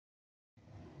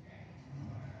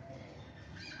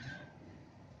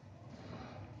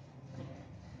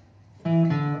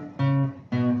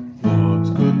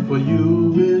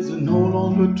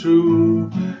longer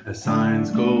true, as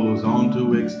science goes on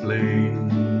to explain.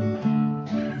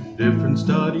 Different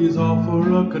studies offer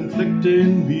a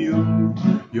conflicting view.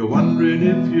 You're wondering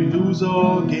if you lose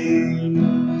or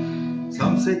gain.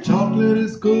 Some say chocolate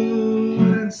is good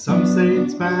and some say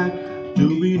it's bad.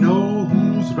 Do we know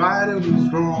who's right and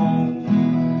who's wrong?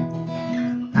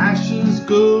 Ash is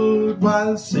good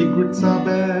while secrets are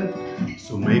bad,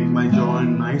 so make my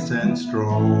joint nice and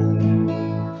strong.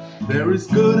 There is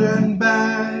good and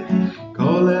bad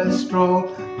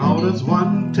cholesterol. How does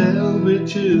one tell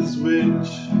which is which?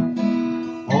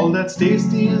 All that's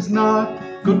tasty is not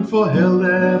good for health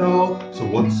at all, so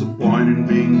what's the point in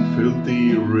being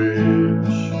filthy rich?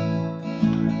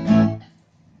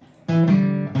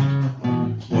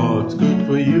 What's good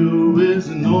for you is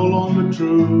no longer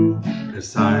true, as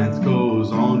science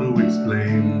goes on to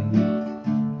explain.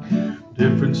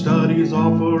 Different studies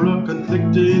offer a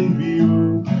conflicting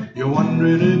view. You're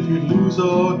wondering if you lose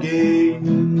or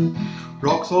gain.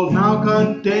 Rock salt now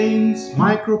contains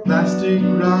microplastic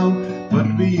ground, but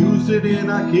we used it in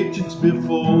our kitchens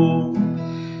before.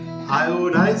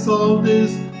 Iodized salt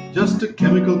is just a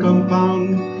chemical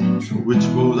compound, so which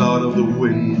goes out of the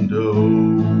window.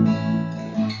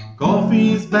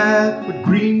 Coffee is bad, but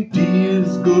green tea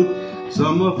is good.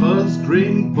 Some of us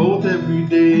drink both every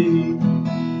day.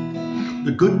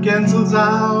 The good cancels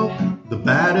out the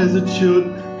bad as it should,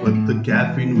 but the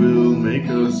caffeine will make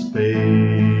us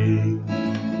pay.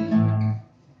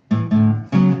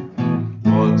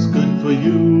 What's good for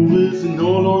you is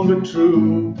no longer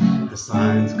true, as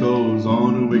science goes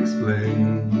on to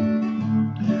explain.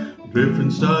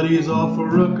 Different studies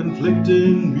offer a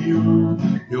conflicting view.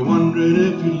 You're wondering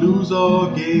if you lose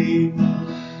or gain.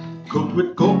 Cooked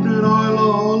with coconut oil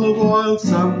or olive oil,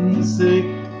 some say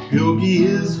pure ghee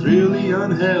is really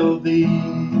unhealthy.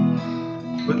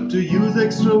 But to use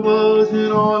extra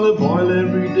virgin olive oil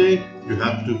every day, you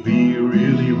have to be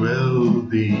really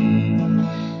wealthy.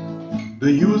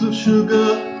 The use of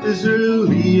sugar is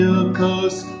really a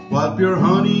curse, while pure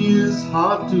honey is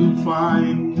hard to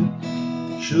find.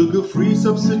 Sugar-free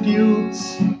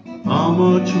substitutes are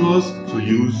much worse, so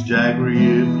use jaggery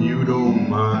if you don't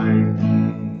mind.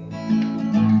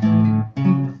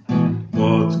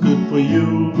 What's good for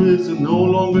you is no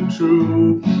longer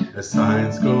true, as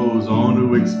science goes on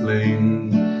to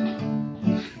explain.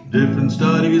 Different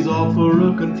studies offer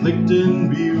a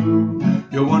conflicting view.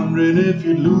 You're wondering if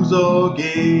you lose or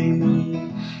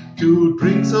gain. 2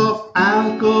 drinks of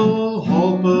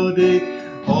alcohol per day,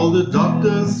 all the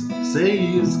doctors say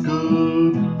is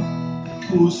good.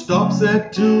 Who stops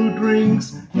at 2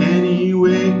 drinks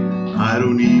anyway? I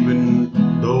don't even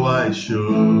know I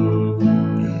should.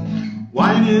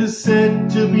 Wine is said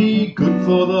to be good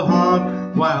for the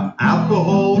heart, while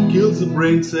alcohol kills the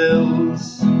brain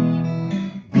cells.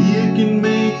 Beer can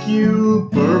make you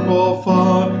burp or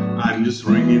fart. I'm just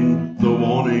ringing the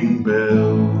warning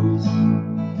bells.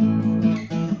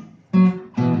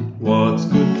 What's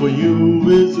good for you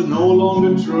is no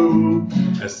longer true,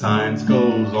 as science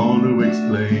goes on to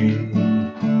explain.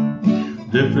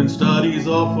 Different studies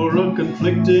offer a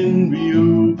conflicting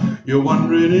view. You're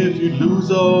wondering if you lose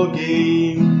or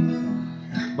gain.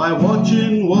 By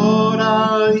watching what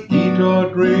I eat or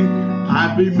drink,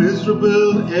 I'd be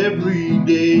miserable every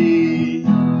day.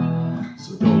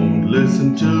 So don't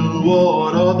listen to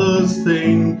what others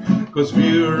think, 'cause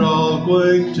we're all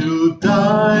going to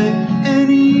die